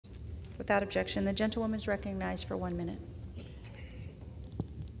Without objection, the gentlewoman is recognized for 1 minute.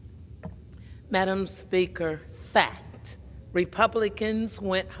 Madam Speaker, fact, Republicans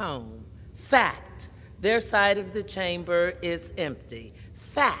went home. Fact, their side of the chamber is empty.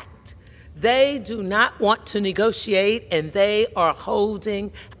 Fact, they do not want to negotiate, and they are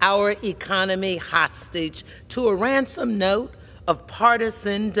holding our economy hostage to a ransom note of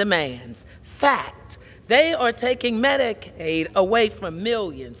partisan demands. Fact, they are taking Medicaid away from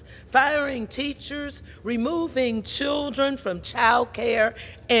millions, firing teachers, removing children from child care,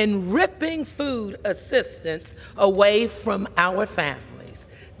 and ripping food assistance away from our families.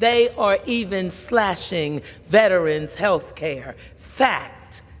 They are even slashing veterans' health care.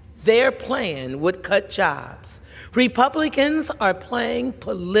 Fact, their plan would cut jobs. Republicans are playing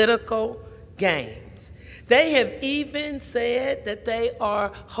political games. They have even said that they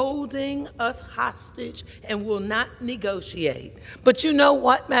are holding us hostage and will not negotiate. But you know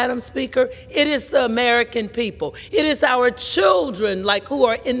what, Madam Speaker? It is the American people. It is our children, like who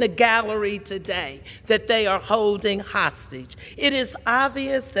are in the gallery today, that they are holding hostage. It is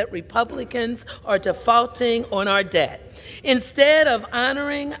obvious that Republicans are defaulting on our debt. Instead of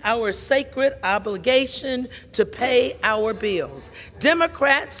honoring our sacred obligation to pay our bills,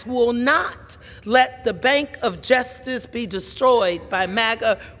 Democrats will not let the Bank of Justice be destroyed by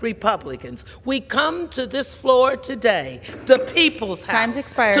MAGA Republicans. We come to this floor today, the people's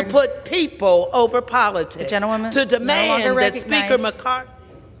house, to put people over politics, to demand that Speaker McCarthy.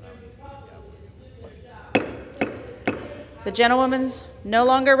 The gentlewoman's no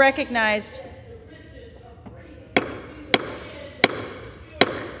longer recognized.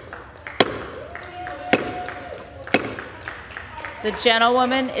 The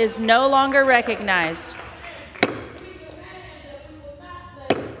gentlewoman is no longer recognized.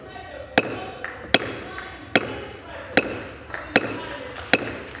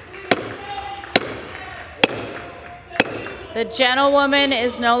 The gentlewoman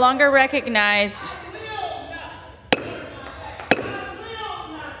is no longer recognized.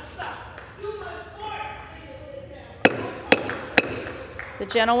 The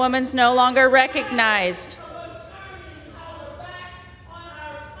gentlewoman's no longer recognized.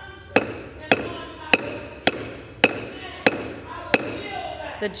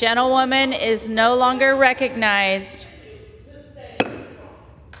 The gentlewoman is no longer recognized.